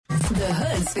The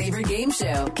Hood's favorite game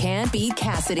show, Can't Beat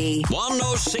Cassidy.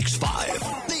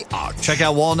 106.5 The Arch. Check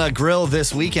out Walnut Grill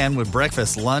this weekend with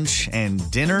breakfast, lunch,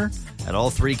 and dinner at all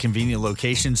 3 convenient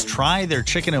locations. Try their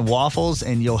chicken and waffles,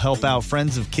 and you'll help out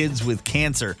friends of kids with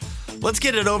cancer. Let's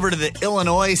get it over to the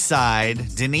Illinois side.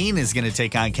 Deneen is going to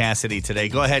take on Cassidy today.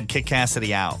 Go ahead, kick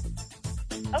Cassidy out.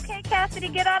 Okay, Cassidy,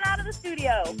 get on out of the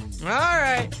studio. All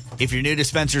right. If you're new to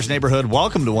Spencer's Neighborhood,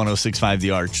 welcome to 106.5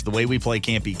 The Arch. The way we play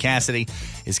Can't Beat Cassidy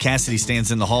is Cassidy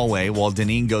stands in the hallway while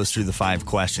Deneen goes through the 5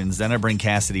 questions. Then I bring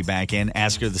Cassidy back in,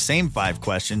 ask her the same 5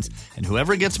 questions, and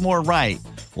whoever gets more right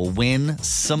will win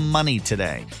some money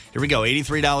today. Here we go.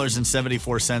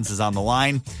 $83.74 is on the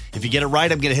line. If you get it right,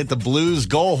 I'm going to hit the Blues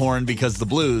goal horn because the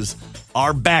Blues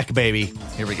are back, baby.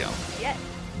 Here we go. Yes.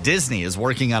 Disney is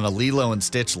working on a Lilo &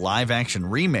 Stitch live-action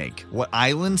remake. What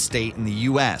island state in the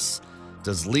U.S.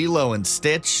 does Lilo &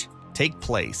 Stitch take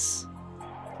place?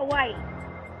 Hawaii.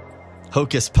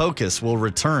 Hocus Pocus will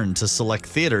return to select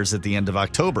theaters at the end of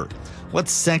October. What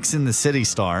Sex and the City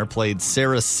star played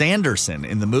Sarah Sanderson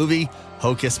in the movie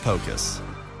Hocus Pocus?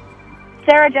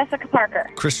 Sarah Jessica Parker.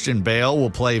 Christian Bale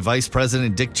will play Vice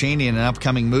President Dick Cheney in an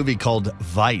upcoming movie called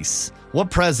Vice.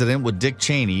 What president would Dick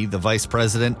Cheney, the vice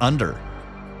president, under?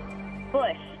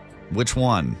 Bush. Which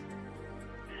one?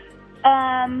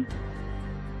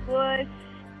 Bush.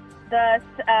 The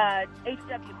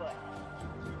H.W. Bush.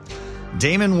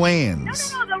 Damon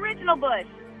Wayans. No, the original Bush.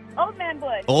 Old man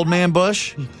Bush. Old man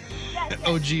Bush? Yes.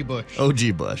 OG Bush.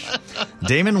 OG Bush.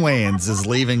 Damon Wayans is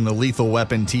leaving the Lethal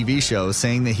Weapon TV show,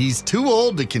 saying that he's too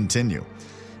old to continue.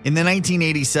 In the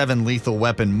 1987 Lethal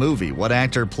Weapon movie, what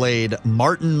actor played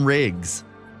Martin Riggs?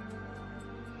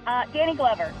 Danny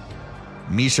Glover.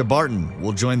 Misha Barton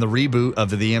will join the reboot of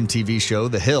the MTV show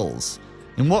The Hills.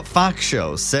 In what Fox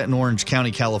show set in Orange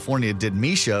County, California, did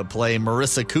Misha play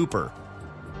Marissa Cooper?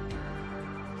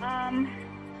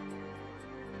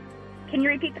 Can you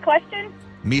repeat the question?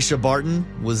 Misha Barton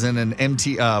was in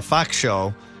an Fox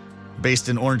show based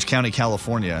in Orange County,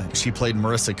 California. She played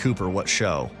Marissa Cooper. What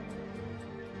show?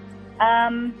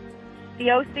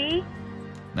 The OC.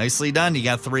 Nicely done. You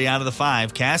got 3 out of the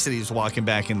 5. Cassidy's walking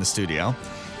back in the studio.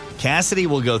 Cassidy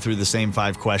will go through the same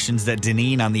 5 questions that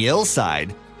Deneen on the ill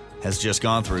side has just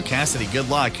gone through. Cassidy, good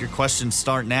luck. Your questions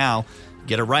start now.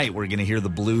 Get it right. We're going to hear the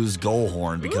Blues goal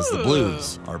horn because the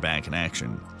Blues are back in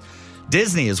action.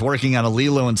 Disney is working on a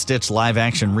Lilo & Stitch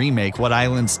live-action remake. What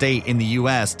island state in the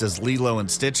U.S. does Lilo &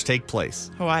 Stitch take place?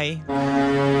 Hawaii.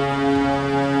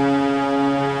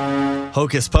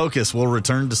 Hocus Pocus will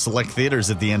return to select theaters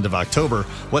at the end of October.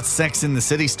 What Sex and the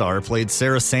City star played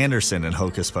Sarah Sanderson in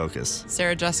Hocus Pocus?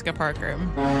 Sarah Jessica Parker.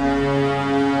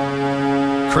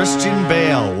 Christian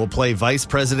Bale will play Vice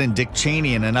President Dick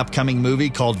Cheney in an upcoming movie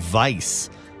called Vice.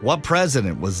 What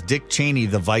president was Dick Cheney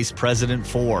the vice president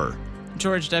for?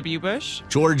 George W. Bush.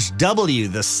 George W.,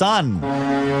 the son.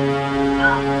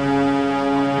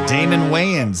 Damon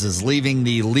Wayans is leaving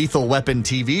the Lethal Weapon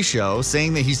TV show,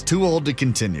 saying that he's too old to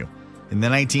continue. In the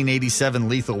 1987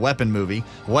 Lethal Weapon movie,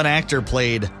 what actor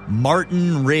played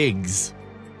Martin Riggs?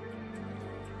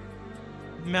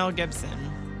 Mel Gibson.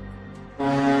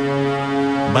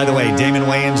 By the way, Damon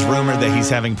Wayans rumored that he's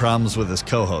having problems with his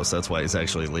co-host. That's why he's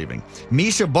actually leaving.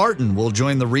 Misha Barton will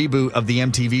join the reboot of the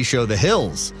MTV show The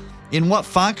Hills. In what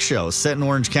Fox show set in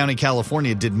Orange County,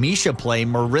 California, did Misha play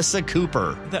Marissa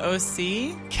Cooper? The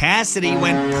OC. Cassidy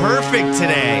went perfect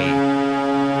today.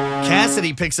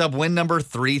 Cassidy picks up win number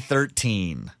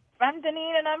 313. I'm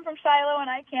Deneen, and I'm from Shiloh, and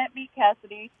I can't beat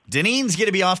Cassidy. Deneen's going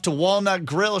to be off to Walnut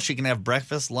Grill. She can have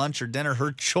breakfast, lunch, or dinner,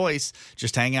 her choice.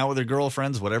 Just hang out with her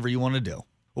girlfriends, whatever you want to do.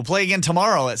 We'll play again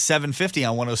tomorrow at 7:50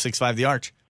 on 106.5 The Arch.